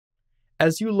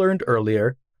As you learned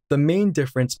earlier, the main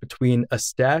difference between a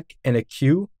stack and a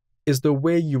queue is the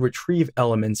way you retrieve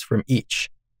elements from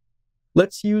each.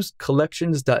 Let's use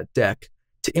collections.deque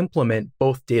to implement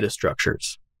both data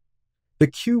structures. The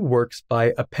queue works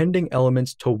by appending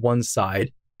elements to one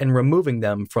side and removing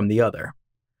them from the other.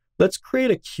 Let's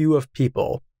create a queue of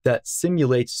people that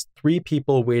simulates 3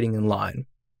 people waiting in line.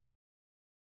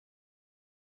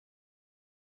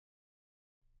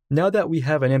 Now that we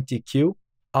have an empty queue,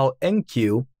 I'll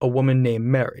enqueue a woman named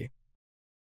Mary.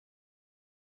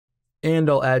 And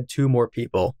I'll add 2 more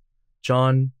people,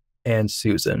 John and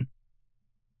Susan.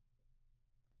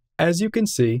 As you can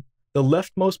see, the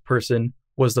leftmost person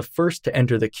was the first to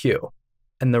enter the queue,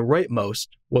 and the rightmost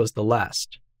was the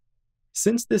last.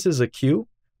 Since this is a queue,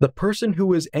 the person who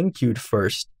was enqueued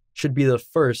first should be the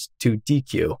first to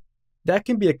dequeue. That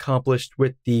can be accomplished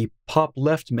with the pop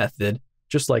left method,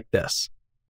 just like this.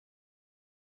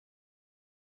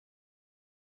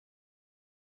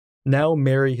 Now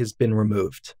Mary has been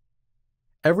removed.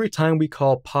 Every time we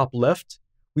call pop left,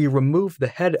 we remove the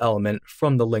head element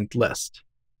from the linked list.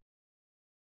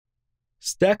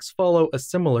 Stacks follow a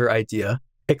similar idea,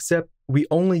 except we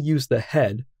only use the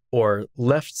head, or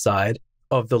left side,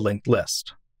 of the linked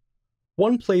list.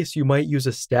 One place you might use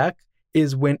a stack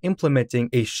is when implementing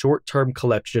a short-term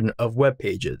collection of web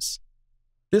pages.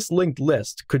 This linked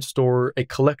list could store a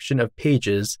collection of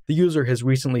pages the user has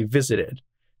recently visited,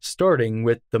 starting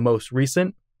with the most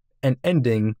recent and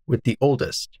ending with the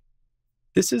oldest.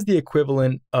 This is the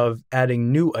equivalent of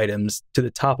adding new items to the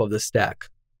top of the stack.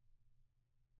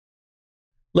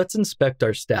 Let's inspect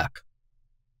our stack.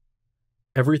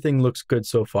 Everything looks good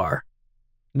so far.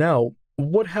 Now,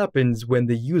 what happens when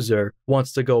the user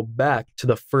wants to go back to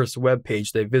the first web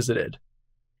page they visited?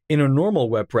 In a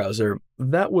normal web browser,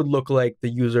 that would look like the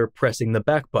user pressing the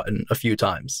back button a few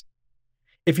times.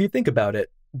 If you think about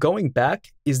it, going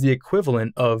back is the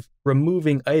equivalent of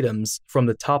removing items from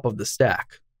the top of the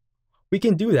stack. We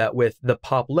can do that with the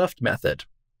pop left method.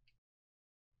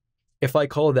 If I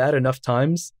call that enough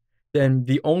times, then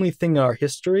the only thing in our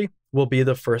history will be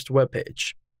the first web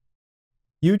page.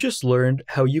 You just learned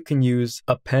how you can use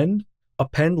append,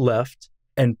 append left,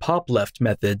 and pop left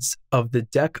methods of the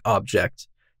deque object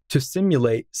to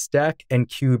simulate stack and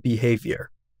queue behavior,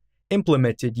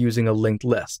 implemented using a linked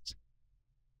list.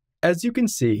 As you can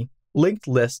see, linked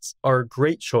lists are a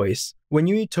great choice when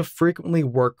you need to frequently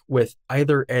work with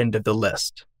either end of the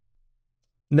list.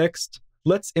 Next,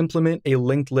 let's implement a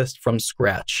linked list from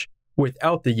scratch,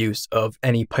 without the use of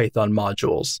any Python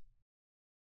modules.